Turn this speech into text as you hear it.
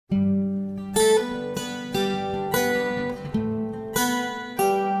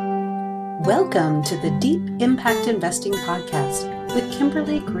Welcome to the Deep Impact Investing Podcast with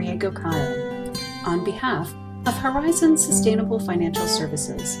Kimberly Griego-Kyle on behalf of Horizon Sustainable Financial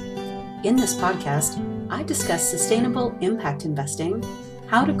Services. In this podcast, I discuss sustainable impact investing,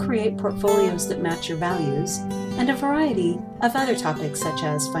 how to create portfolios that match your values, and a variety of other topics such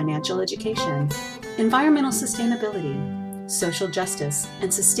as financial education, environmental sustainability, social justice,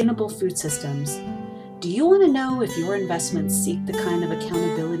 and sustainable food systems. Do you want to know if your investments seek the kind of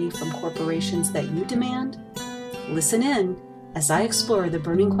accountability from corporations that you demand? Listen in as I explore the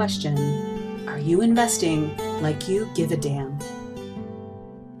burning question, are you investing like you give a damn?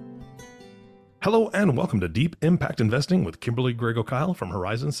 Hello and welcome to Deep Impact Investing with Kimberly Griego-Kyle from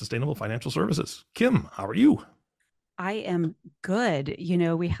Horizon Sustainable Financial Services. Kim, how are you? I am good. You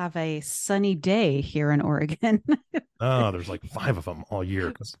know, we have a sunny day here in Oregon. There's like 5 of them all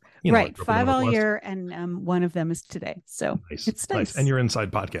year. Right, 5 all year, and one of them is today. So nice. It's nice. And you're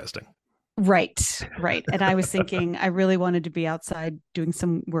inside podcasting. Right. And I was thinking I really wanted to be outside doing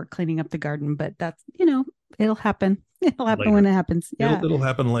some work cleaning up the garden, but that's, it'll happen. It'll happen later. When it happens. Yeah. It'll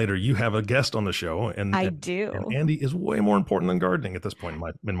happen later. You have a guest on the show, and I do. And Andy is way more important than gardening at this point,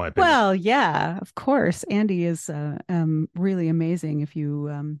 in my opinion. Well, yeah, of course. Andy is really amazing. If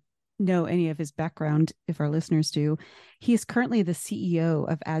you know any of his background, if our listeners do, he is currently the CEO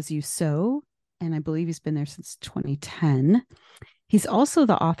of As You Sow, and I believe he's been there since 2010. He's also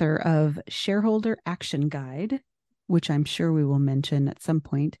the author of Shareholder Action Guide, which I'm sure we will mention at some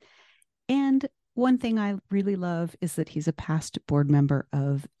point. And one thing I really love is that he's a past board member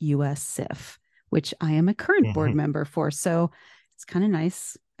of USCIF, which I am a current board member for. So it's kind of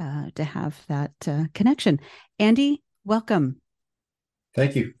nice to have that connection. Andy, welcome.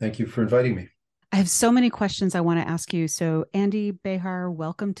 Thank you. Thank you for inviting me. I have so many questions I want to ask you. So Andy Behar,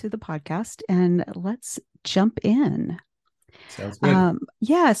 welcome to the podcast, and let's jump in. Sounds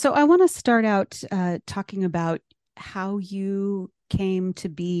good. So I want to start out talking about how you came to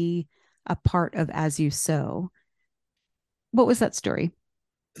be a part of As You Sow. What was that story?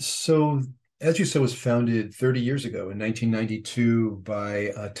 So As You Sow was founded 30 years ago in 1992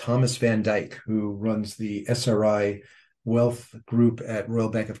 by Thomas Van Dyke, who runs the SRI Wealth Group at Royal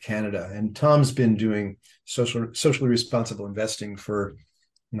Bank of Canada. And Tom's been doing socially responsible investing for,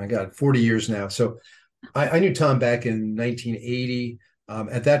 40 years now. So I knew Tom back in 1980.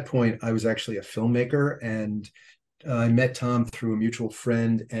 At that point, I was actually a filmmaker, and I met Tom through a mutual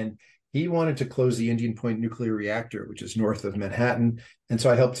friend, and he wanted to close the Indian Point nuclear reactor, which is north of Manhattan. And so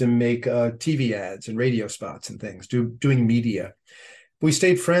I helped him make TV ads and radio spots and things, doing media. We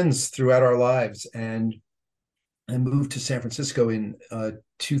stayed friends throughout our lives, and I moved to San Francisco in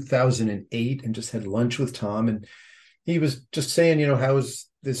 2008 and just had lunch with Tom. And he was just saying, how's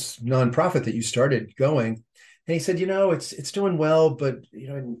this nonprofit that you started going? And he said, it's doing well, but,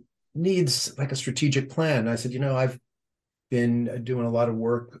 it needs like a strategic plan. And I said, I've been doing a lot of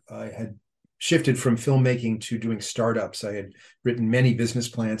work. I had shifted from filmmaking to doing startups. I had written many business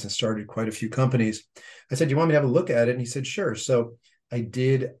plans and started quite a few companies. I said, do you want me to have a look at it? And he said, sure. So I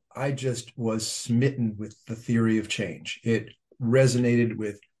did. I just was smitten with the theory of change. It resonated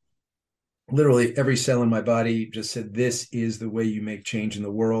with literally every cell in my body, just said, this is the way you make change in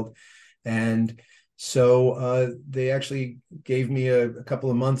the world. And so they actually gave me a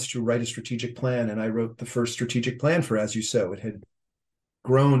couple of months to write a strategic plan, and I wrote the first strategic plan for As You Sow. It had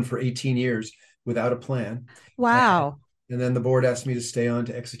grown for 18 years without a plan. Wow. And then the board asked me to stay on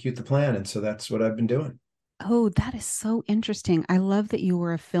to execute the plan, and so that's what I've been doing. Oh, that is so interesting. I love that you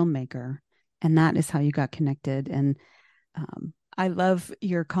were a filmmaker, and that is how you got connected. And I love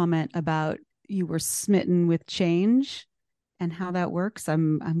your comment about you were smitten with change and how that works.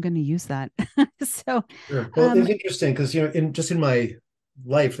 I'm going to use that. So, sure. Well, it's interesting because in my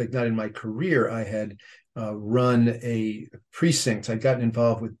life, like not in my career, I had run a precinct. I'd gotten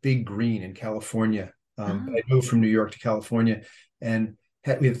involved with Big Green in California. I moved from New York to California, and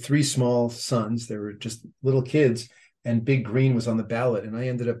we had 3 small sons. They were just little kids, and Big Green was on the ballot, and I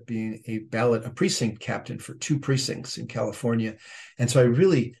ended up being a precinct captain for 2 precincts in California. And so I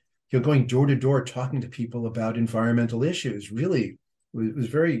really, going door to door, talking to people about environmental issues, really was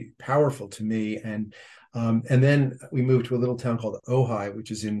very powerful to me. And then we moved to a little town called Ojai,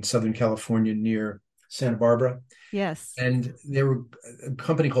 which is in Southern California near Santa Barbara. Yes. And there were a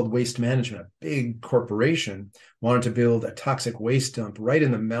company called Waste Management, a big corporation, wanted to build a toxic waste dump right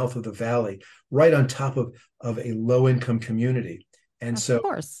in the mouth of the valley, right on top of a low-income community. And of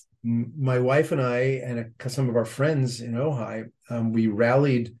course, my wife and I and some of our friends in Ojai, we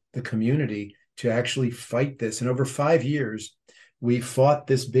rallied the community to actually fight this. And over 5 years, we fought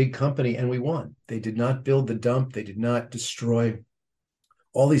this big company and we won. They did not build the dump. They did not destroy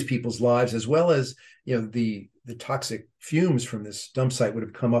all these people's lives, as well as, the toxic fumes from this dump site would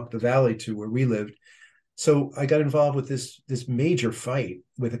have come up the valley to where we lived. So I got involved with this major fight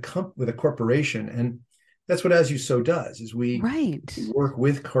with a corporation, and that's what As You Sow does. Is we work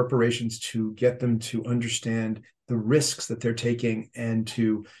with corporations to get them to understand the risks that they're taking and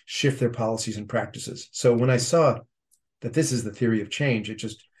to shift their policies and practices. So when I saw that this is the theory of change, it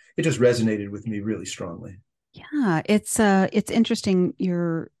just resonated with me really strongly. Yeah, it's interesting.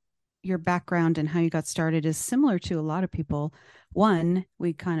 Your background and how you got started is similar to a lot of people. One,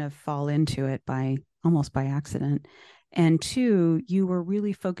 we kind of fall into it almost by accident, and two, you were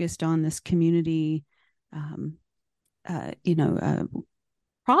really focused on this community,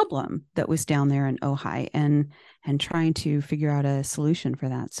 problem that was down there in Ojai, and trying to figure out a solution for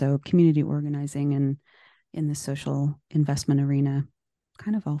that. So community organizing and in the social investment arena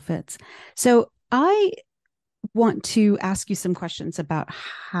kind of all fits. So I want to ask you some questions about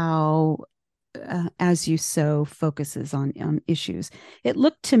how As You Sow focuses on issues. It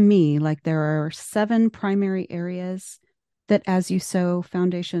looked to me like there are 7 primary areas that As You Sow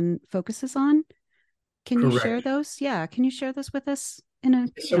Foundation focuses on. Can Correct. you share those? Yeah, can you share this with us in a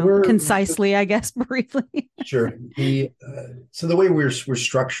concisely, I guess, briefly? Sure. So the way we're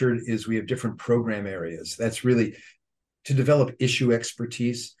structured is we have different program areas. That's really to develop issue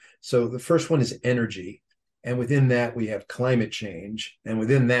expertise. So the first one is energy. And within that, we have climate change. And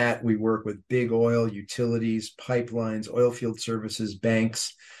within that, we work with big oil, utilities, pipelines, oil field services,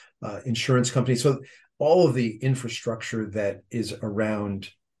 banks, insurance companies. So all of the infrastructure that is around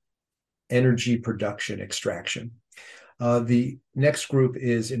energy production extraction. The next group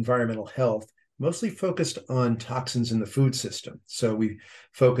is environmental health, mostly focused on toxins in the food system. So we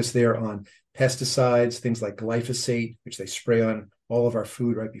focus there on pesticides, things like glyphosate, which they spray on all of our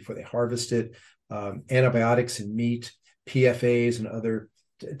food right before they harvest it, antibiotics in meat, PFAs, and other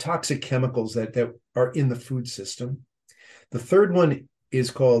toxic chemicals that are in the food system. The third one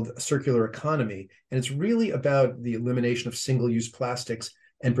is called circular economy, and it's really about the elimination of single-use plastics,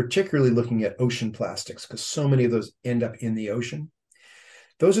 and particularly looking at ocean plastics, because so many of those end up in the ocean.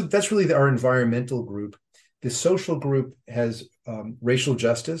 That's really our environmental group. The social group has racial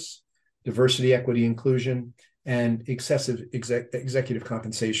justice, diversity, equity, inclusion, and excessive executive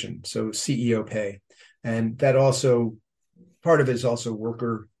compensation, so CEO pay. And that also, part of it is also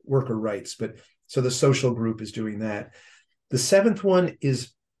worker rights. But so the social group is doing that. The 7th one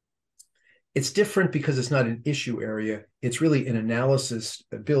it's different because it's not an issue area. It's really an analysis,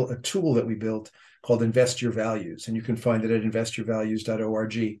 a tool that we built called Invest Your Values. And you can find it at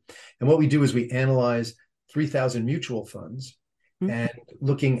investyourvalues.org. And what we do is we analyze 3,000 mutual funds and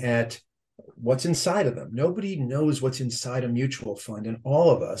looking at what's inside of them. Nobody knows what's inside a mutual fund. And all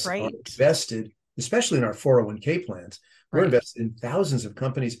of us are invested, especially in our 401k plans. We're invested in thousands of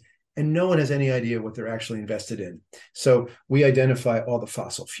companies, and no one has any idea what they're actually invested in. So we identify all the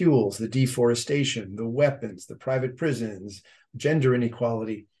fossil fuels, the deforestation, the weapons, the private prisons, gender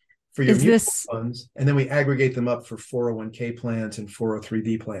inequality for your mutual funds. And then we aggregate them up for 401k plans and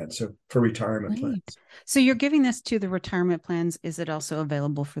 403b plans, so for retirement plans. So you're giving this to the retirement plans. Is it also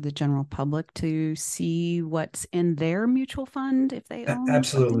available for the general public to see what's in their mutual fund if they own?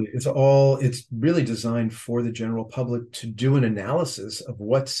 Absolutely. It's really designed for the general public to do an analysis of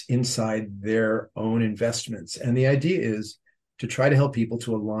what's inside their own investments. And the idea is to try to help people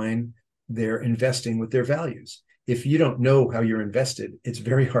to align their investing with their values. If you don't know how you're invested, it's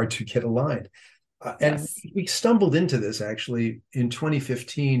very hard to get aligned. And we stumbled into this actually in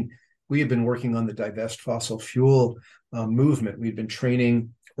 2015. We had been working on the Divest Fossil Fuel movement. We'd been training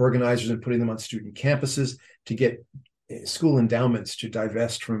organizers and putting them on student campuses to get school endowments to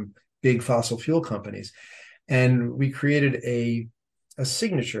divest from big fossil fuel companies. And we created a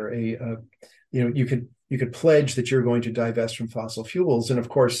signature, you could pledge that you're going to divest from fossil fuels. And of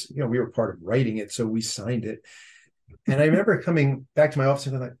course, we were part of writing it, so we signed it. And I remember coming back to my office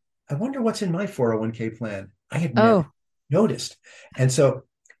and being like, I wonder what's in my 401k plan. I had never noticed. And so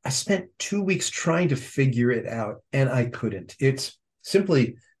I spent 2 weeks trying to figure it out, and I couldn't. It's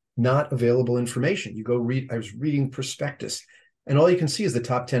simply not available information. You go read, I was reading prospectus, and all you can see is the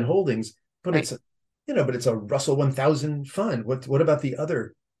top 10 holdings, but it's a Russell 1000 fund. What about the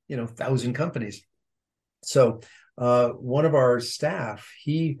other, 1,000 companies? So one of our staff,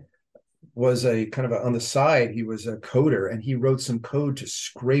 he was on the side, he was a coder, and he wrote some code to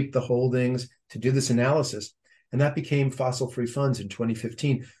scrape the holdings, to do this analysis. And that became Fossil Free Funds in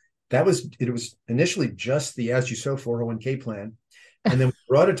 2015. It was initially just the As You Sow 401k plan. And then we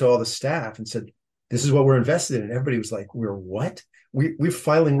brought it to all the staff and said, this is what we're invested in. And everybody was like, we're what? We're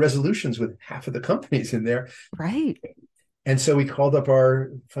filing resolutions with half of the companies in there. Right. And so we called up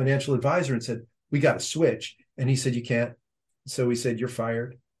our financial advisor and said, we got to switch. And he said, you can't. So we said, you're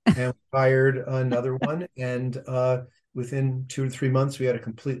fired. And we hired another one. And within 2 to 3 months, we had a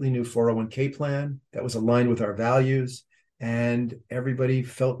completely new 401k plan that was aligned with our values. And everybody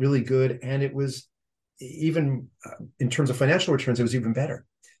felt really good. And it was even in terms of financial returns, it was even better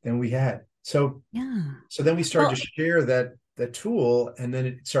than we had. So, Yeah. so then we started to share that tool, and then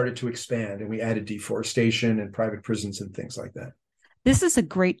it started to expand, and we added deforestation and private prisons and things like that. This is a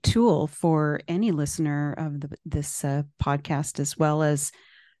great tool for any listener of this podcast, as well as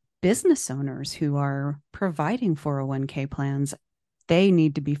business owners who are providing 401k plans. They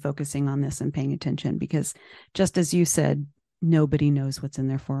need to be focusing on this and paying attention, because just as you said, nobody knows what's in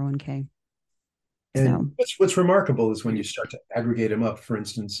their 401k. And what's remarkable is when you start to aggregate them up. For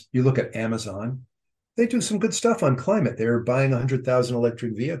instance, you look at Amazon, they do some good stuff on climate. They're buying 100,000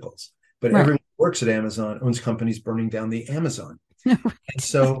 electric vehicles, but Right. everyone who works at Amazon owns companies burning down the Amazon. And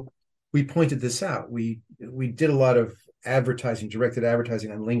so we pointed this out. We did a lot of advertising, directed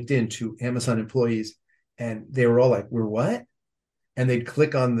advertising on LinkedIn to Amazon employees, and they were all like, "We're what?" And they'd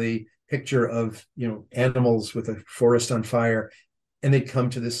click on the picture of animals with a forest on fire, and they'd come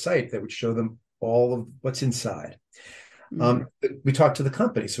to this site that would show them all of what's inside. We talked to the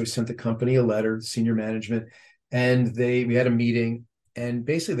company, so we sent the company a letter, senior management, and we had a meeting, and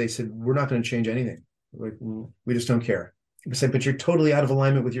basically they said, "We're not going to change anything. We just don't care." We said, "But you're totally out of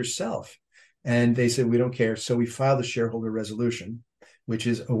alignment with yourself." And they said, "We don't care." So we filed a shareholder resolution, which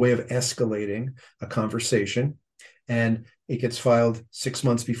is a way of escalating a conversation, and it gets filed 6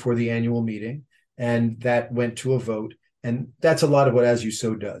 months before the annual meeting, and that went to a vote. And that's a lot of what As You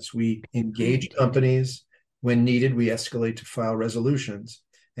Sow does. We engage companies. When needed, we escalate to file resolutions.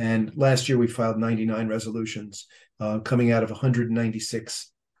 And last year, we filed 99 resolutions coming out of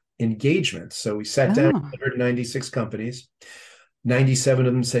 196 engagements. So we sat down with 196 companies. 97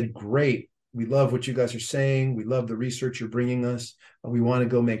 of them said, "Great. We love what you guys are saying. We love the research you're bringing us. We want to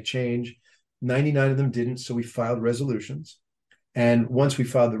go make change." 99 of them didn't. So we filed resolutions. And once we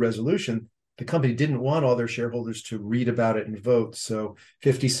filed the resolution, the company didn't want all their shareholders to read about it and vote. So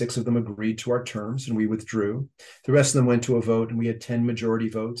 56 of them agreed to our terms, and we withdrew. The rest of them went to a vote, and we had 10 majority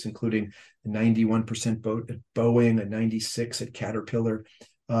votes, including a 91% vote at Boeing, a 96 at Caterpillar,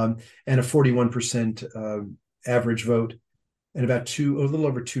 and a 41% average vote. And a little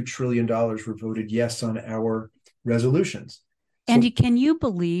over $2 trillion were voted yes on our resolutions. Andy, can you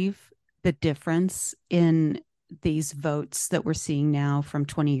believe the difference in these votes that we're seeing now from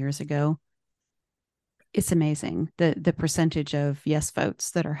 20 years ago? It's amazing, the percentage of yes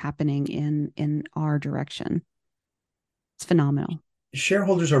votes that are happening in our direction. It's phenomenal.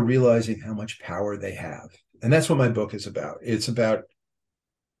 Shareholders are realizing how much power they have. And that's what my book is about. It's about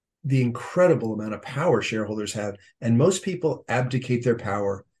the incredible amount of power shareholders have. And most people abdicate their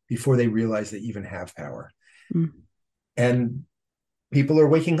power before they realize they even have power. And people are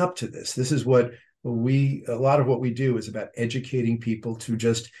waking up to this. This is a lot of what we do is about educating people to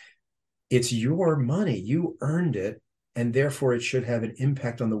just, it's your money, you earned it, and therefore it should have an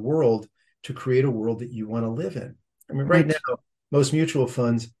impact on the world to create a world that you want to live in. I mean, right now, most mutual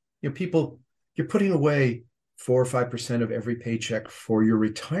funds, people, you're putting away 4 or 5% of every paycheck for your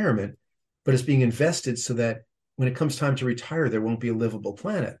retirement, but it's being invested so that when it comes time to retire, there won't be a livable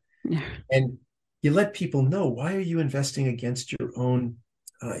planet. Yeah. And you let people know, why are you investing against your own,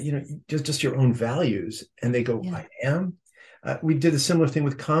 just your own values? And they go, I am. We did a similar thing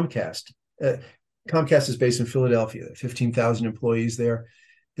with Comcast. Comcast is based in Philadelphia, 15,000 employees there,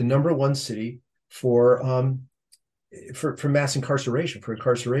 the number one city for mass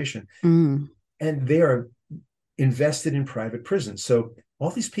incarceration, and they are invested in private prisons. So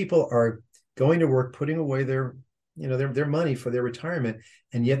all these people are going to work, putting away their money for their retirement,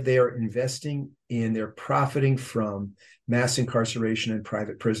 and yet they are they're profiting from mass incarceration and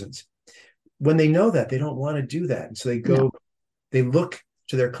private prisons. When they know that, they don't want to do that, and so they look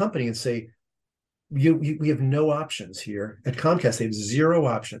to their company and say, we have no options here. At Comcast, they have zero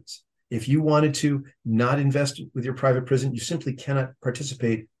options. If you wanted to not invest with your private prison, you simply cannot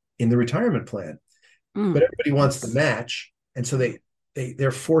participate in the retirement plan. But everybody wants the match, and so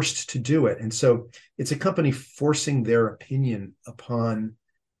they're forced to do it. And so it's a company forcing their opinion upon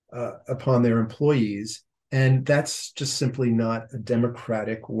their employees, and that's just simply not a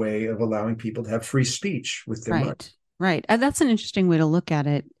democratic way of allowing people to have free speech with their money. Right. That's an interesting way to look at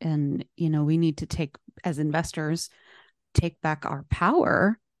it. And, we need to as investors, take back our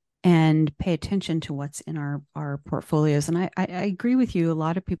power and pay attention to what's in our portfolios. And I agree with you. A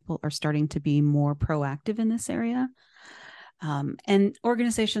lot of people are starting to be more proactive in this area. And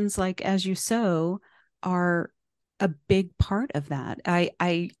organizations like As You Sow are a big part of that.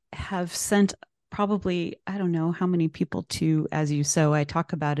 I have sent probably, I don't know how many people to As You Sow. I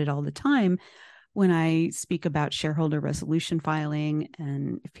talk about it all the time when I speak about shareholder resolution filing.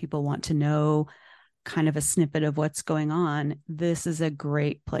 And if people want to know kind of a snippet of what's going on, this is a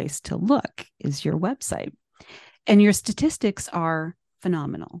great place to look, is your website. And your statistics are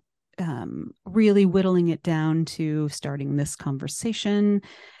phenomenal. Really whittling it down to starting this conversation,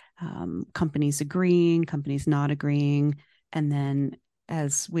 companies agreeing, companies not agreeing. And then,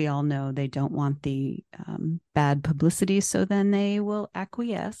 as we all know, they don't want the bad publicity. So then they will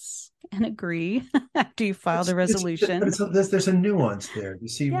acquiesce and agree after you file the resolution. There's a nuance there. You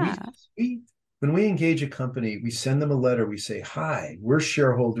see, Yeah. we when we engage a company, we send them a letter. We say, "Hi, we're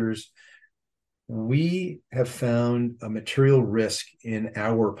shareholders. We have found a material risk in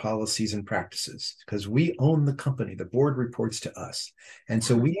our policies and practices because we own the company. The board reports to us. And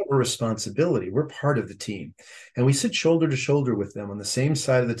so we have a responsibility. We're part of the team. And we sit shoulder to shoulder with them on the same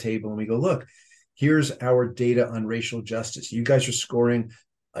side of the table. And we go, look, here's our data on racial justice. You guys are scoring,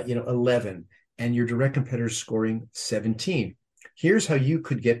 11, and your direct competitor is scoring 17. Here's how you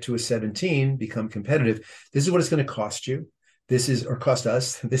could get to a 17, become competitive. This is what it's going to cost you. Or cost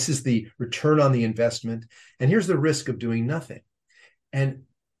us. This is the return on the investment. And here's the risk of doing nothing. And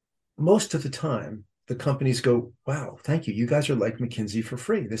most of the time, the companies go, wow, thank you. You guys are like McKinsey for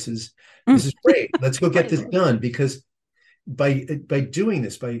free. This is great. Let's go get this done. Because by doing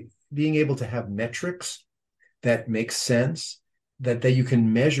this, by being able to have metrics that make sense, that you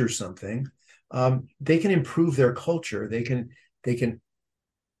can measure something, they can improve their culture. They can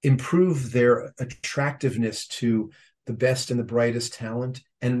improve their attractiveness to the best and the brightest talent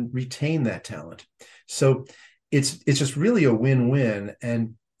and retain that talent. So it's just really a win-win.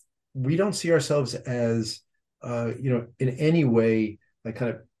 And we don't see ourselves as, in any way, like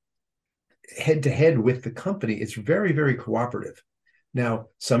kind of head to head with the company. It's very, very cooperative. Now,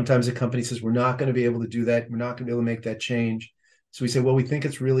 sometimes a company says, we're not going to be able to do that. We're not going to be able to make that change. So we say, well, we think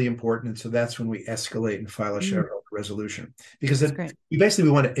it's really important. And so that's when we escalate and file a shareholder resolution, because we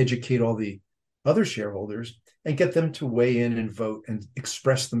basically want to educate all the other shareholders and get them to weigh in and vote and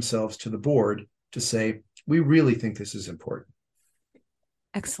express themselves to the board to say, we really think this is important.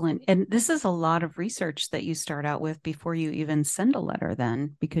 Excellent. And this is a lot of research that you start out with before you even send a letter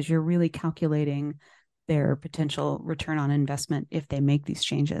then, because you're really calculating their potential return on investment if they make these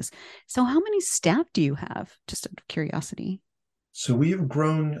changes. So how many staff do you have? Just out of curiosity. So we've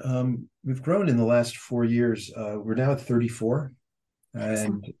grown in the last 4 years. We're now at 34.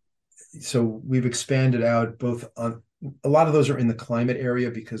 Excellent. And so we've expanded out both on, a lot of those are in the climate area,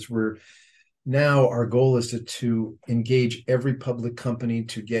 because our goal is to engage every public company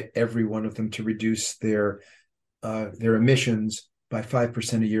to get every one of them to reduce their emissions by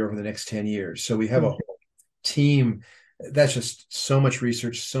 5% a year over the next 10 years. So we have a whole team. That's just so much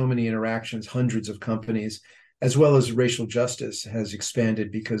research, so many interactions, hundreds of companies, as well as racial justice has expanded,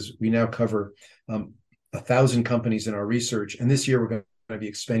 because we now cover 1,000 companies in our research. And this year we're going to be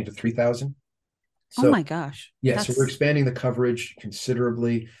expanding to 3,000. So, oh my gosh. Yeah. So we're expanding the coverage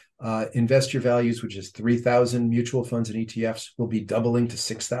considerably. Invest Your Values, which is 3,000 mutual funds and ETFs, will be doubling to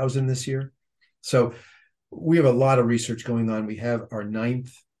 6,000 this year. So we have a lot of research going on. We have our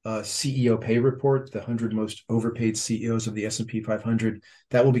 9th CEO pay report, the 100 most overpaid CEOs of the S&P 500.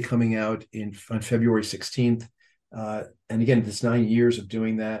 That will be coming out on February 16th. And again, it's 9 years of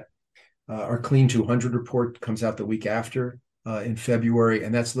doing that. Our Clean 200 report comes out the week after in February,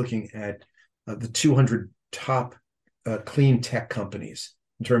 and that's looking at the 200 top clean tech companies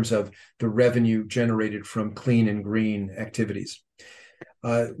in terms of the revenue generated from clean and green activities.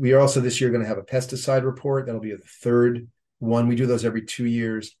 We are also this year going to have a pesticide report. That'll be the 3rd one. We do those every 2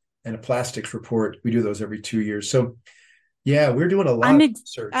 years. And a plastics report. We do those every 2 years. So yeah, we're doing a lot of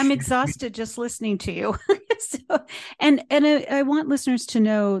research. I'm exhausted just listening to you. And I want listeners to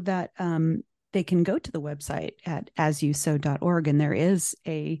know that they can go to the website at asyousow.org, and there is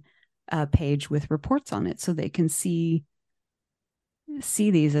a page with reports on it, so they can see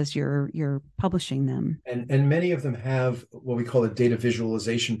these as you're publishing them. And many of them have what we call a data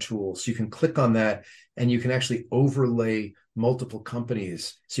visualization tool. So you can click on that and you can actually overlay multiple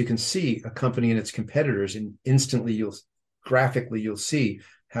companies. So you can see a company and its competitors, and instantly you'll see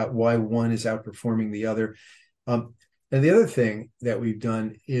why one is outperforming the other. And the other thing that we've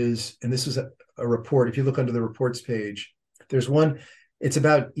done is, and this is a report, if you look under the reports page, there's one, it's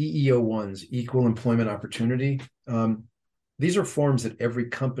about EEO1s, Equal Employment Opportunity. These are forms that every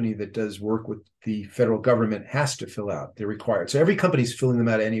company that does work with the federal government has to fill out. They're required. So every company's filling them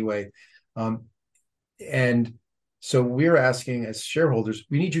out anyway. And so we're asking, as shareholders,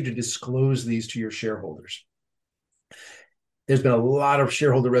 we need you to disclose these to your shareholders. There's been a lot of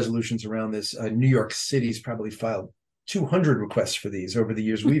shareholder resolutions around this. New York City's probably filed 200 requests for these over the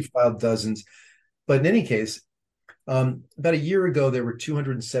years. We've filed dozens. But in any case, about a year ago, there were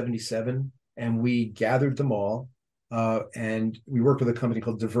 277, and we gathered them all. And we worked with a company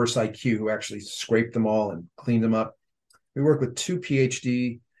called Diverse IQ, who actually scraped them all and cleaned them up. We worked with two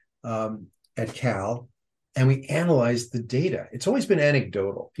PhD at Cal, and we analyzed the data. It's always been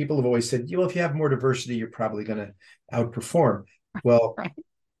anecdotal. People have always said, if you have more diversity, you're probably going to outperform. Well, right.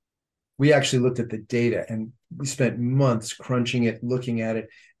 We actually looked at the data, and we spent months crunching it, looking at it.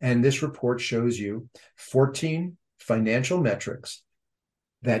 And this report shows you 14 financial metrics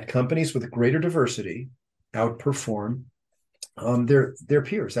that companies with greater diversity outperform their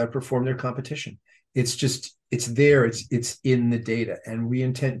peers, outperform their competition. It's there, it's in the data, and we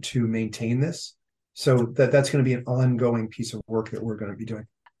intend to maintain this. So that's going to be an ongoing piece of work that we're going to be doing.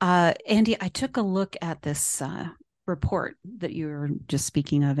 Andy, I took a look at this report that you were just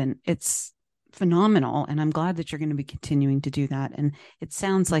speaking of, and it's phenomenal. And I'm glad that you're going to be continuing to do that. And it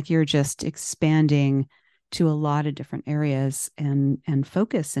sounds like you're just expanding to a lot of different areas and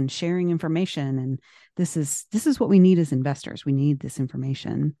focus and sharing information. And this is what we need as investors. We need this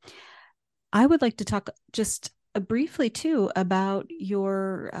information. I would like to talk just briefly too about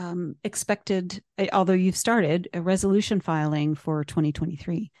your expected, although you've started a resolution filing for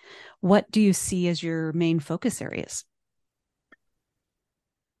 2023. What do you see as your main focus areas?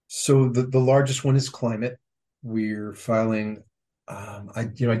 So the largest one is climate. We're filing, I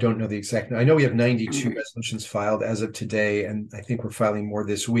don't know the exact, I know we have 92 resolutions filed as of today, and I think we're filing more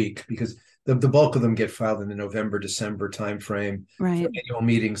this week because the bulk of them get filed in the November, December timeframe, right, for annual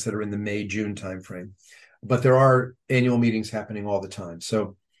meetings that are in the May, June timeframe. But there are annual meetings happening all the time.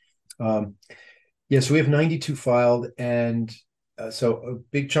 So, so we have 92 filed, and so a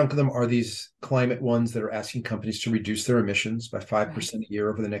big chunk of them are these climate ones that are asking companies to reduce their emissions by 5% a year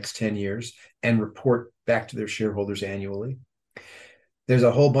over the next 10 years and report back to their shareholders annually. There's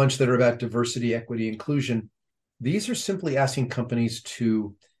a whole bunch that are about diversity, equity, inclusion. These are simply asking companies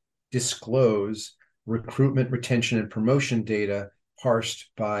to disclose recruitment, retention, and promotion data parsed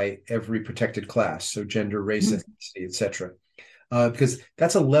by every protected class, so gender, race, ethnicity, et cetera. Because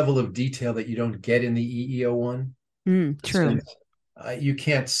that's a level of detail that you don't get in the EEO1. True. So, you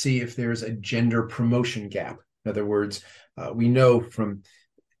can't see if there's a gender promotion gap. In other words, we know from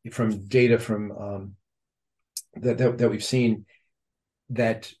data from that we've seen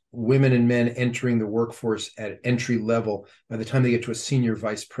that women and men entering the workforce at entry level, by the time they get to a senior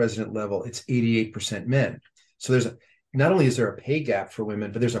vice president level, it's 88% men. So not only is there a pay gap for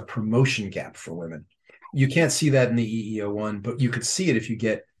women, but there's a promotion gap for women. You can't see that in the EEO1, but you could see it if you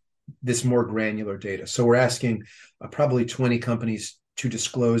get this more granular data. So we're asking probably 20 companies to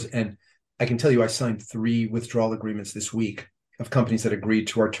disclose. And I can tell you, I signed 3 withdrawal agreements this week of companies that agreed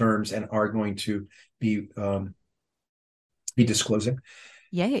to our terms and are going to be disclosing.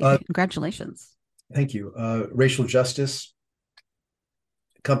 Yay. Congratulations. Thank you. Racial justice.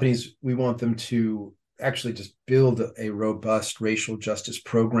 Companies, we want them to actually just build a robust racial justice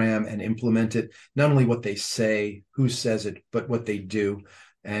program and implement it. Not only what they say, who says it, but what they do.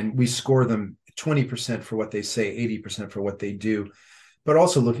 And we score them 20% for what they say, 80% for what they do, but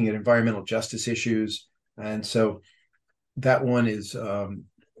also looking at environmental justice issues. And so that one is,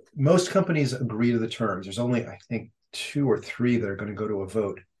 most companies agree to the terms. There's only, I think, 2 or 3 that are going to go to a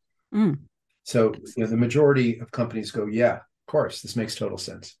vote. So the majority of companies go, yeah, of course, this makes total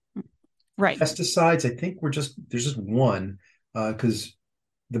sense. Right. Pesticides, I think there's just one, because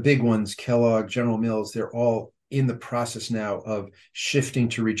the big ones, Kellogg, General Mills, they're all in the process now of shifting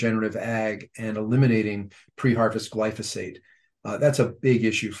to regenerative ag and eliminating pre-harvest glyphosate. That's a big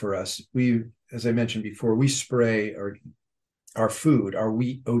issue for us. We, as I mentioned before, we spray our food, our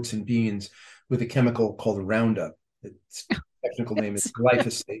wheat, oats, and beans with a chemical called Roundup. Its technical name is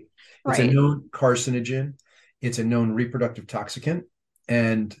glyphosate. It's a known carcinogen. It's a known reproductive toxicant,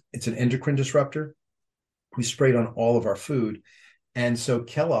 and it's an endocrine disruptor. We sprayed on all of our food. And so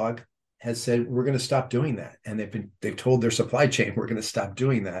Kellogg has said, we're going to stop doing that. And they've told their supply chain, we're going to stop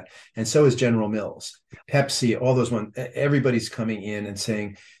doing that. And so is General Mills, Pepsi, all those ones. Everybody's coming in and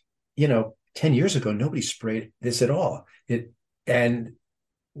saying, 10 years ago, nobody sprayed this at all. And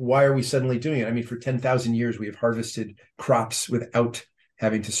why are we suddenly doing it? I mean, for 10,000 years, we have harvested crops without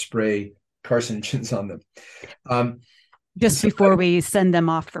having to spray carcinogens on them. Just before we send them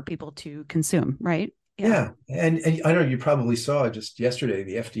off for people to consume, right? Yeah. And I know you probably saw just yesterday,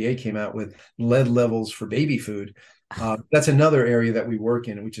 the FDA came out with lead levels for baby food. That's another area that we work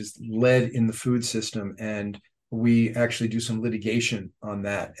in, which is lead in the food system. And we actually do some litigation on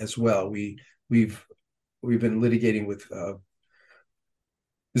that as well. We've we've been litigating with.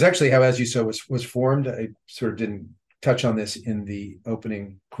 Is actually how As You Sow was formed. I sort of didn't touch on this in the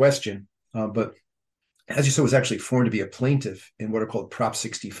opening question, but As You Sow was actually formed to be a plaintiff in what are called Prop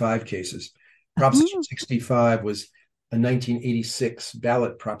 65 cases. Proposition 65 was a 1986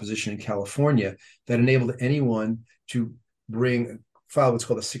 ballot proposition in California that enabled anyone to file what's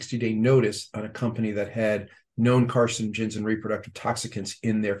called a 60-day notice on a company that had known carcinogens and reproductive toxicants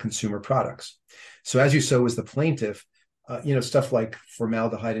in their consumer products. So As You Sow was the plaintiff. Stuff like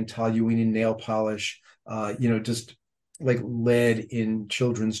formaldehyde and toluene in nail polish, just like lead in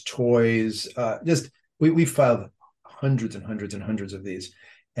children's toys. We filed hundreds and hundreds and hundreds of these.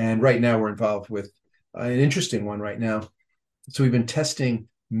 And right now we're involved with an interesting one right now. So we've been testing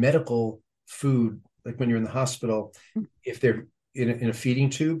medical food, like when you're in the hospital, if they're in a feeding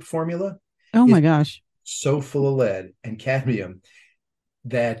tube formula. Oh my gosh. So full of lead and cadmium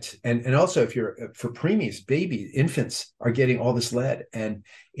that, and also if you're for preemies, babies, infants are getting all this lead, and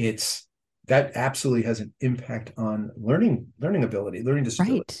that absolutely has an impact on learning ability, learning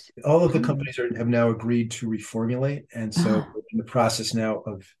disability. Right. All of the companies have now agreed to reformulate, and so we're in the process now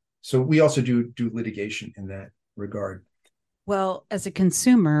so we also do litigation in that regard. Well, as a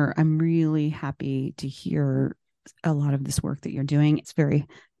consumer, I'm really happy to hear a lot of this work that you're doing. It's very,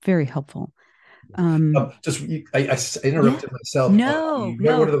 very helpful. I interrupted myself. No.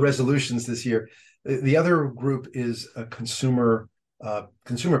 What are the resolutions this year? The other group is a consumer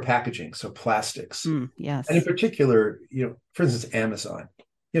packaging, so plastics. Yes. And in particular, for instance, Amazon.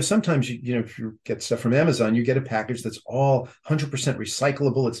 Sometimes if you get stuff from Amazon, you get a package that's all 100%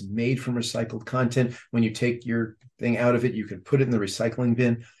 recyclable. It's made from recycled content. When you take your thing out of it, you can put it in the recycling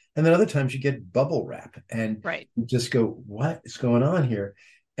bin. And then other times you get bubble wrap, and you just go, what is going on here?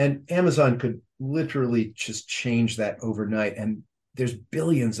 And Amazon could literally just change that overnight. And there's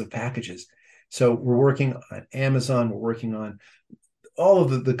billions of packages. So we're working on Amazon. We're working on all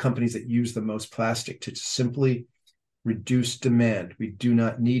of the companies that use the most plastic to simply reduce demand. We do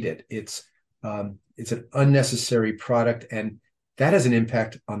not need it. It's an unnecessary product, and that has an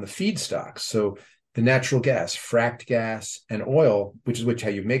impact on the feedstocks. So the natural gas, fracked gas, and oil, which is how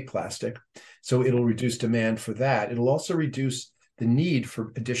you make plastic. So it'll reduce demand for that. It'll also reduce the need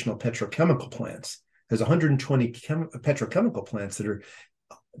for additional petrochemical plants. There's 120 petrochemical plants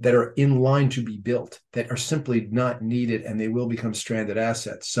that are in line to be built that are simply not needed, and they will become stranded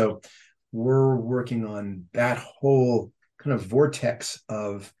assets. So we're working on that whole kind of vortex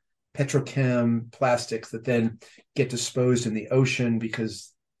of petrochem plastics that then get disposed in the ocean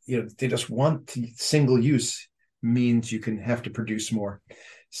because they just want single use means you can have to produce more.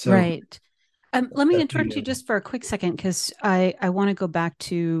 So right. Let me interrupt you just for a quick second, because I want to go back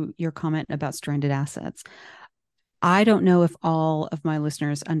to your comment about stranded assets. I don't know if all of my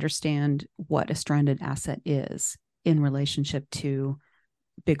listeners understand what a stranded asset is in relationship to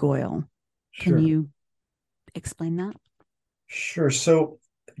big oil. Sure. Can you explain that? Sure. So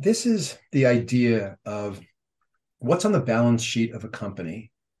this is the idea of what's on the balance sheet of a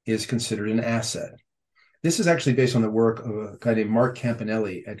company is considered an asset. This is actually based on the work of a guy named Mark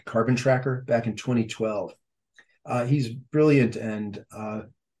Campanelli at Carbon Tracker back in 2012. He's brilliant, and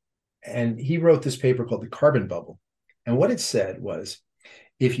he wrote this paper called The Carbon Bubble. And what it said was,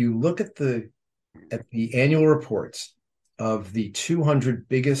 if you look at the annual reports of the 200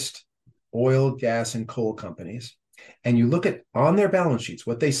 biggest oil, gas, and coal companies, and you look at on their balance sheets,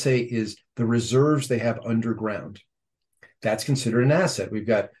 what they say is the reserves they have underground, that's considered an asset. We've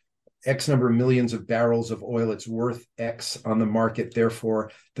got X number of millions of barrels of oil. It's worth X on the market.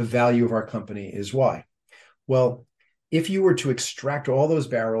 Therefore, the value of our company is Y. Well, if you were to extract all those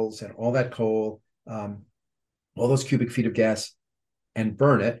barrels and all that coal, all those cubic feet of gas, and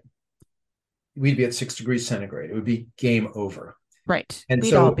burn it, we'd be at 6 degrees centigrade. It would be game over. Right. And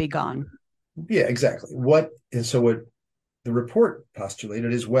we'd all be gone. Yeah, exactly. What the report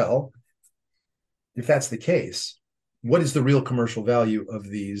postulated is, well, if that's the case, what is the real commercial value of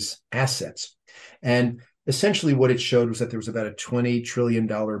these assets? And essentially what it showed was that there was about a $20 trillion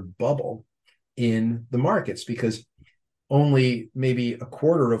bubble in the markets, because only maybe a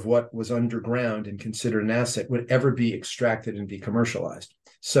quarter of what was underground and considered an asset would ever be extracted and be commercialized.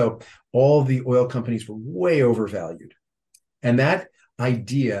 So all the oil companies were way overvalued. And that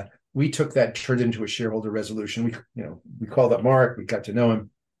idea, we took that, turned into a shareholder resolution. We called up Mark, we got to know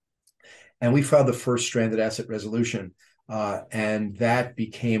him, and we filed the first stranded asset resolution. And that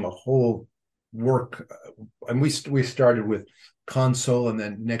became a whole work. And we started with Consol, and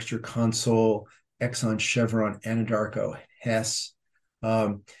then next year Consol, Exxon, Chevron, Anadarko, Hess.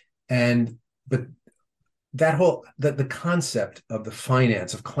 But that whole, the concept of the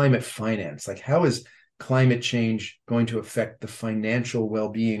finance, of climate finance, like how is climate change going to affect the financial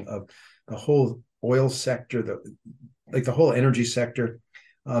well-being of the whole oil sector, the whole energy sector?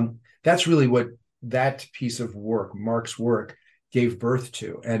 That's really what that piece of work, Mark's work, gave birth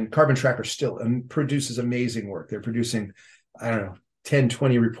to. And Carbon Tracker still produces amazing work. They're producing, I don't know, 10,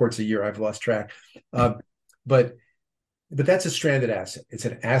 20 reports a year. I've lost track. But that's a stranded asset. It's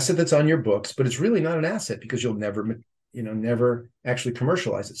an asset that's on your books, but it's really not an asset because you'll never actually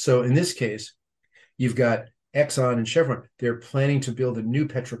commercialize it. So in this case, you've got Exxon and Chevron. They're planning to build a new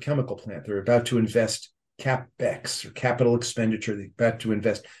petrochemical plant. They're about to invest CapEx, or capital expenditure. They're about to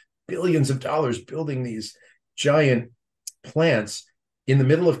invest billions of dollars building these giant plants in the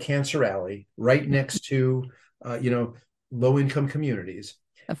middle of Cancer Alley, right next to, low-income communities.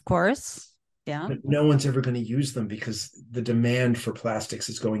 Of course. Yeah. But no one's ever going to use them because the demand for plastics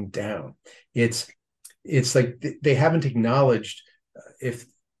is going down. It's like they haven't acknowledged if,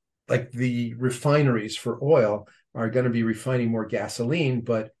 like, the refineries for oil are going to be refining more gasoline,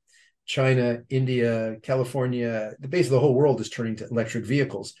 but China, India, California, the base of the whole world is turning to electric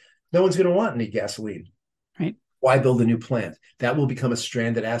vehicles. No one's going to want any gasoline. Right. Why build a new plant? That will become a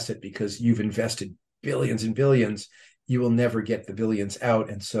stranded asset because you've invested billions and billions. You will never get the billions out.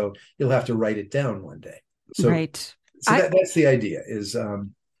 And so you'll have to write it down one day. So, right. So that's the idea is.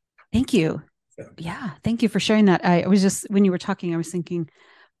 Thank you. Yeah. Thank you for sharing that. I was just, when you were talking, I was thinking,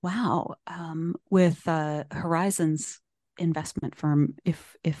 wow, with Horizon's investment firm,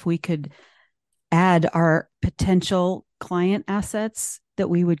 if we could add our potential client assets that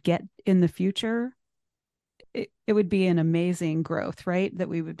we would get in the future, it would be an amazing growth, right? That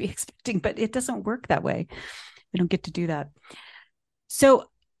we would be expecting, but it doesn't work that way. We don't get to do that. So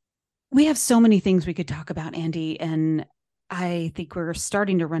we have so many things we could talk about, Andy, and I think we're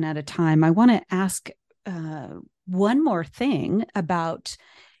starting to run out of time. I want to ask one more thing about,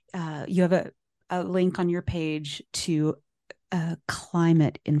 you have a link on your page to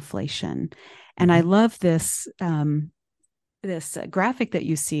climate inflation. And I love this, this graphic that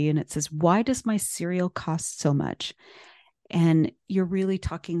you see, and it says, why does my cereal cost so much? And you're really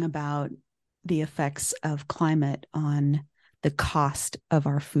talking about the effects of climate on the cost of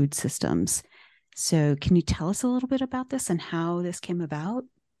our food systems. So can you tell us a little bit about this and how this came about?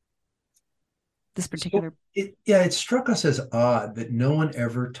 This particular... It struck us as odd that no one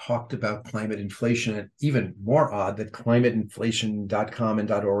ever talked about climate inflation, and even more odd that climateinflation.com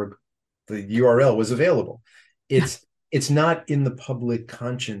and .org, the URL, was available. It's not in the public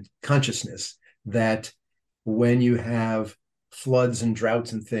consciousness that when you have floods and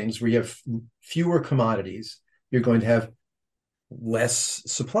droughts and things where you have fewer commodities, you're going to have less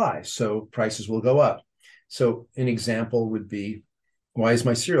supply, so prices will go up. So an example would be, why does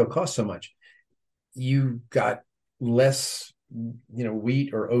my cereal cost so much? You got less,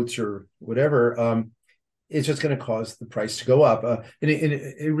 wheat or oats or whatever. It's just going to cause the price to go up. And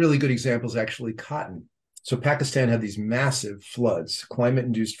a really good example is actually cotton. So Pakistan had these massive floods,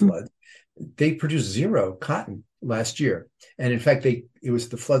 climate-induced floods. They produced zero cotton last year. And in fact, the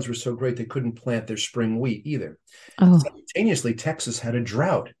floods were so great, they couldn't plant their spring wheat either. Simultaneously, Texas had a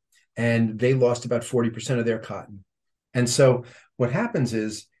drought and they lost about 40% of their cotton. And so what happens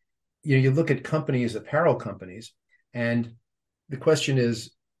is, you look at companies, apparel companies, and the question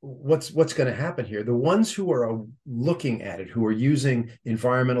is, what's going to happen here? The ones who are looking at it, who are using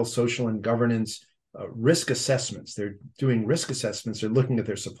environmental, social, and governance risk assessments, they're doing risk assessments, they're looking at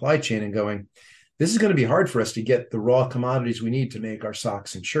their supply chain and going, this is going to be hard for us to get the raw commodities we need to make our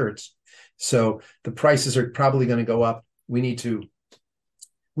socks and shirts. So the prices are probably going to go up. We need to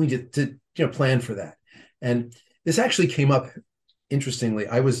plan for that. And this actually came up, interestingly.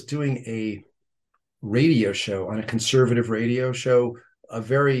 I was doing a radio show, on a conservative radio show, they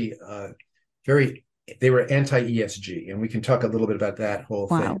were anti-ESG, and we can talk a little bit about that whole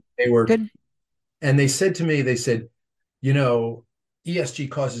thing. They were good. And they said to me, ESG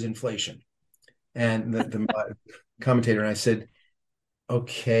causes inflation. And the commentator and I said,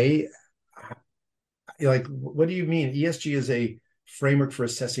 okay, what do you mean? ESG is a framework for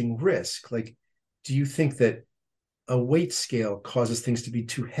assessing risk. Do you think that a weight scale causes things to be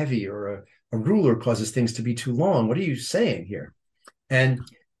too heavy, or a ruler causes things to be too long? What are you saying here? And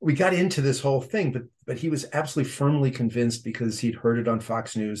we got into this whole thing, but he was absolutely firmly convinced, because he'd heard it on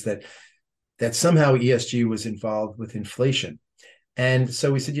Fox News, that somehow ESG was involved with inflation. And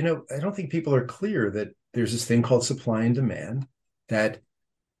so we said, I don't think people are clear that there's this thing called supply and demand, that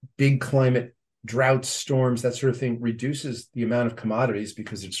big climate droughts, storms, that sort of thing reduces the amount of commodities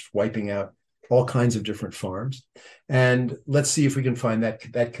because it's wiping out all kinds of different farms. And let's see if we can find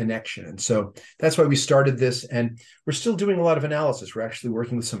that connection. And so that's why we started this. And we're still doing a lot of analysis. We're actually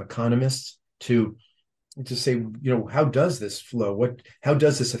working with some economists to to say, how does this flow? How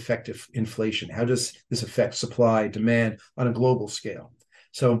does this affect inflation? How does this affect supply, demand on a global scale?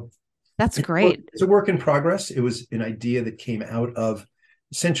 So that's great. It's a work in progress. It was an idea that came out of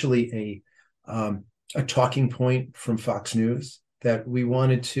essentially a talking point from Fox News that we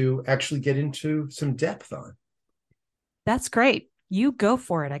wanted to actually get into some depth on. That's great. You go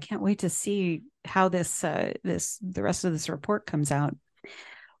for it. I can't wait to see how the rest of this report comes out.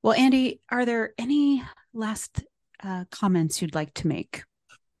 Well, Andy, are there any last comments you'd like to make?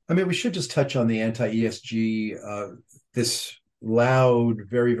 I mean, we should just touch on the anti-ESG, this loud,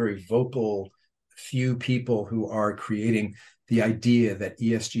 very, very vocal few people who are creating the idea that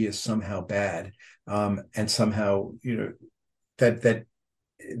ESG is somehow bad, and somehow, that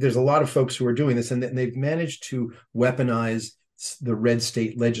there's a lot of folks who are doing this, and they've managed to weaponize the red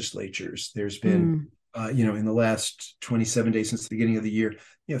state legislatures. There's been, in the last 27 days since the beginning of the year,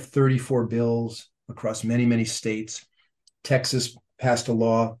 34 bills across many, many states. Texas passed a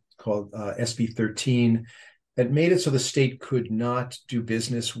law called SB 13 that made it so the state could not do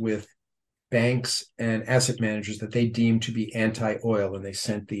business with banks and asset managers that they deemed to be anti-oil. And they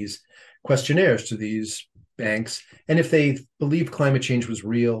sent these questionnaires to these banks. And if they believed climate change was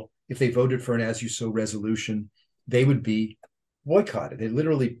real, if they voted for an as you sow resolution, they would be boycotted. They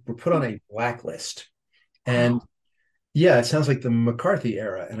literally were put on a blacklist. And yeah, it sounds like the McCarthy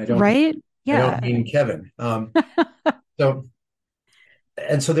era. And I don't mean Kevin. So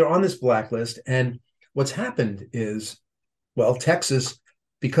they're on this blacklist. And what's happened is, well, Texas,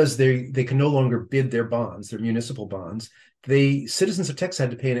 because they can no longer bid their bonds, their municipal bonds, citizens of Texas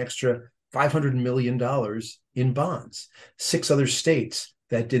had to pay an extra $500 million in bonds. 6 other states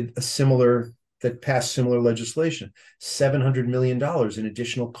that passed similar legislation, $700 million in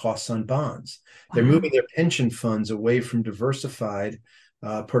additional costs on bonds. Wow. They're moving their pension funds away from diversified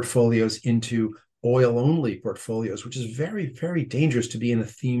portfolios into oil-only portfolios, which is very, very dangerous to be in a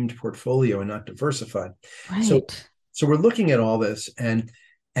themed portfolio and not diversified. Right. So we're looking at all this, and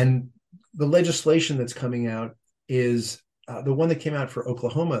the legislation that's coming out is the one that came out for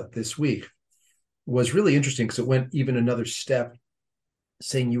Oklahoma this week was really interesting because it went even another step,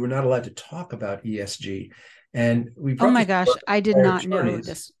 saying you were not allowed to talk about ESG. And oh my gosh, I did not know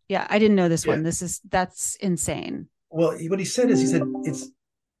this. Yeah, I didn't know this one. That's insane. Well, what he said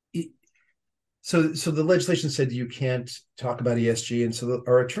so the legislation said you can't talk about ESG. And so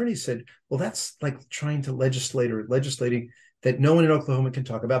our attorneys said, well, that's like trying to legislating that no one in Oklahoma can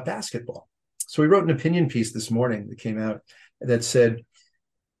talk about basketball. So we wrote an opinion piece this morning that came out that said,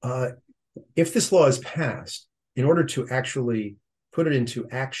 if this law is passed, in order to actually put it into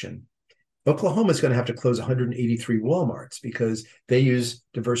action, Oklahoma is going to have to close 183 Walmarts because they use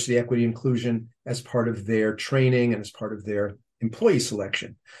diversity, equity, inclusion as part of their training and as part of their employee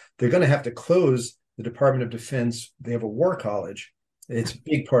selection. They're going to have to close the Department of Defense. They have a war college. It's a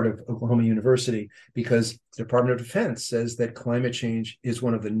big part of Oklahoma University because the Department of Defense says that climate change is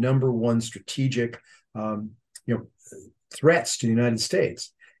one of the number one strategic threats to the United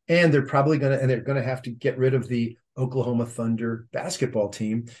States. And they're going to have to get rid of the Oklahoma Thunder basketball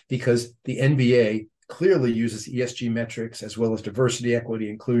team because the NBA clearly uses ESG metrics as well as diversity, equity,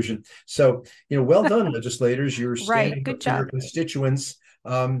 inclusion. So, well done, legislators. You're standing up for your constituents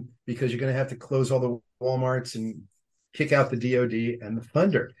because you're going to have to close all the Walmarts and kick out the DOD and the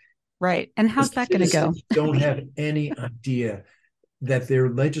Thunder. Right. And how's that going to go? Don't have any idea that their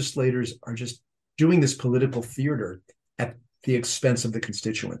legislators are just doing this political theater at the expense of the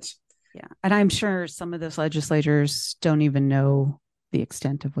constituents. Yeah. And I'm sure some of those legislators don't even know the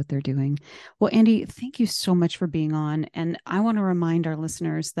extent of what they're doing. Well, Andy, thank you so much for being on. And I want to remind our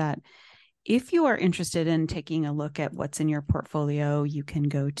listeners that if you are interested in taking a look at what's in your portfolio, you can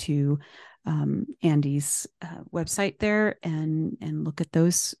go to Andy's website there and look at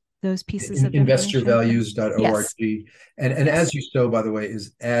those pieces of investorvalues.org. Yes. And as you sow, by the way,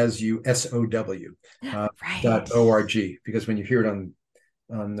 is ASYOU .org, because when you hear it on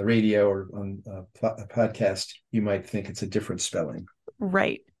the radio or on a podcast, you might think it's a different spelling.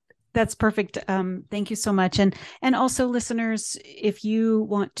 Right. That's perfect. Thank you so much. And also, listeners, if you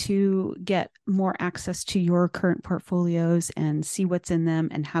want to get more access to your current portfolios and see what's in them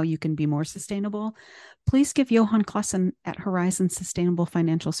and how you can be more sustainable, please give Johan Clausen at Horizon Sustainable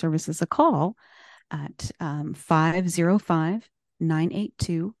Financial Services a call at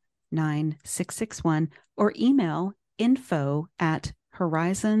 505-982-9661 or email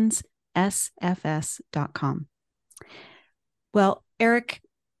info@horizonssfs.com. Well, Eric,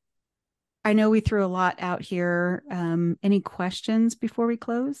 I know we threw a lot out here. Any questions before we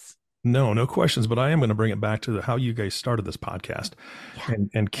close? No questions, but I am going to bring it back to how you guys started this podcast. Yeah.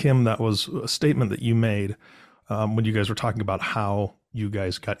 And Kim, that was a statement that you made when you guys were talking about how you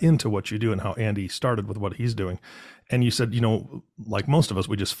guys got into what you do and how Andy started with what he's doing. And you said, like most of us,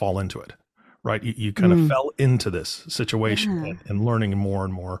 we just fall into it, right? You kind of fell into this situation and learning more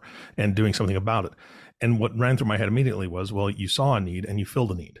and more and doing something about it. And what ran through my head immediately was, well, you saw a need and you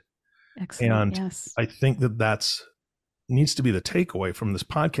filled a need. Excellent. And yes. I think that's needs to be the takeaway from this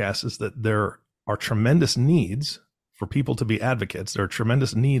podcast, is that there are tremendous needs for people to be advocates. There are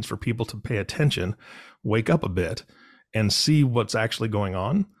tremendous needs for people to pay attention, wake up a bit, and see what's actually going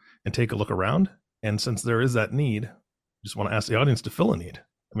on and take a look around. And since there is that need, I just want to ask the audience to fill a need.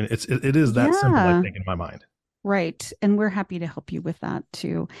 I mean, it is that simple, I think, in my mind. Right. And we're happy to help you with that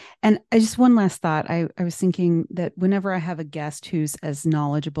too. And I just one last thought. I was thinking that whenever I have a guest who's as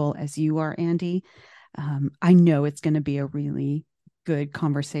knowledgeable as you are, Andy, I know it's going to be a really good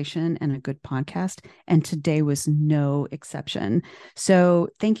conversation and a good podcast. And today was no exception. So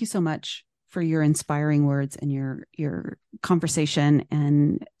thank you so much for your inspiring words and your conversation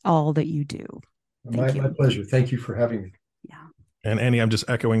and all that you do. My pleasure. Thank you for having me. Yeah. And Andy, I'm just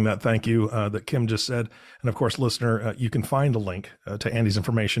echoing that thank you that Kim just said. And of course, listener, you can find a link to Andy's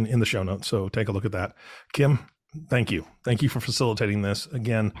information in the show notes. So take a look at that. Kim, thank you. Thank you for facilitating this.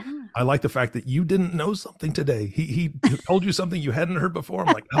 Again, I like the fact that you didn't know something today. He told you something you hadn't heard before.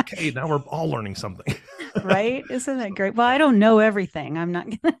 I'm like, okay, now we're all learning something. Right? Isn't that great? Well, I don't know everything. I'm not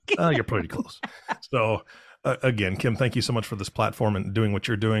going to. You're pretty close. So again, Kim, thank you so much for this platform and doing what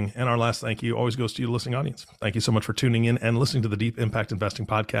you're doing. And our last thank you always goes to you, the listening audience. Thank you so much for tuning in and listening to the Deep Impact Investing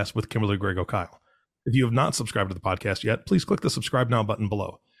Podcast with Kimberly Griego Kyle. If you have not subscribed to the podcast yet, please click the subscribe now button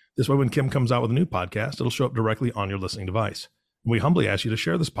below. This way, when Kim comes out with a new podcast, it'll show up directly on your listening device. We humbly ask you to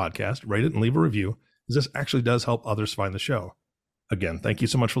share this podcast, rate it, and leave a review, as this actually does help others find the show. Again, thank you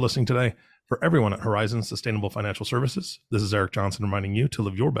so much for listening today. For everyone at Horizon Sustainable Financial Services, this is Eric Johnson reminding you to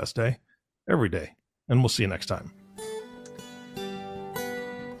live your best day every day, and we'll see you next time.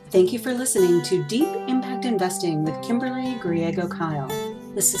 Thank you for listening to Deep Impact Investing with Kimberly Griego Kyle,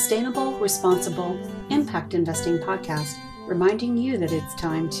 the sustainable, responsible impact investing podcast, reminding you that it's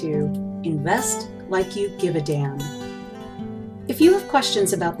time to invest like you give a damn. If you have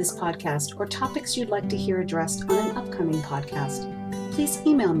questions about this podcast or topics you'd like to hear addressed on an upcoming podcast, please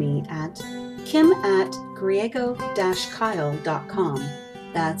email me at kim@griego-kyle.com.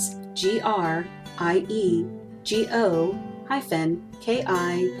 That's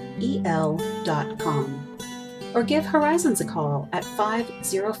GRIEGO-KIEL.com. Or give Horizons a call at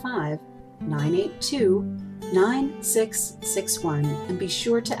 505-982-9661 and be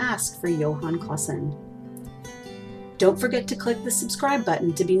sure to ask for Johan Clausen. Don't forget to click the subscribe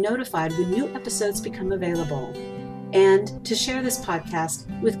button to be notified when new episodes become available, and to share this podcast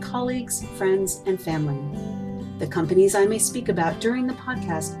with colleagues, friends, and family. The companies I may speak about during the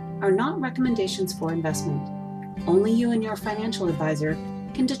podcast are not recommendations for investment. Only you and your financial advisor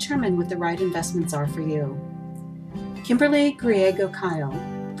can determine what the right investments are for you. Kimberly Griego Kyle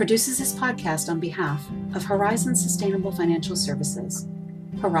produces this podcast on behalf of Horizon Sustainable Financial Services.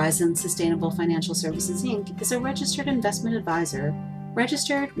 Horizon Sustainable Financial Services, Inc. is a registered investment advisor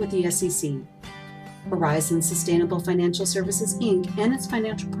registered with the SEC. Horizon Sustainable Financial Services, Inc. and its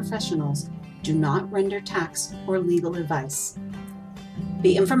financial professionals do not render tax or legal advice.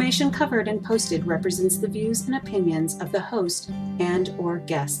 The information covered and posted represents the views and opinions of the host and/or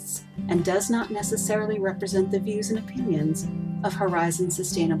guests and does not necessarily represent the views and opinions of Horizon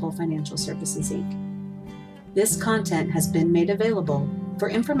Sustainable Financial Services, Inc. This content has been made available for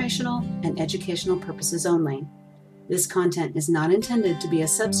informational and educational purposes only. This content is not intended to be a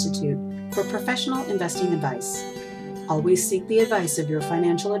substitute for professional investing advice. Always seek the advice of your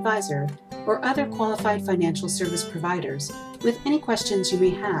financial advisor or other qualified financial service providers with any questions you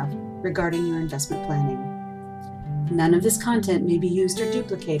may have regarding your investment planning. None of this content may be used or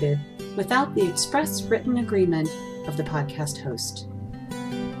duplicated without the express written agreement of the podcast host.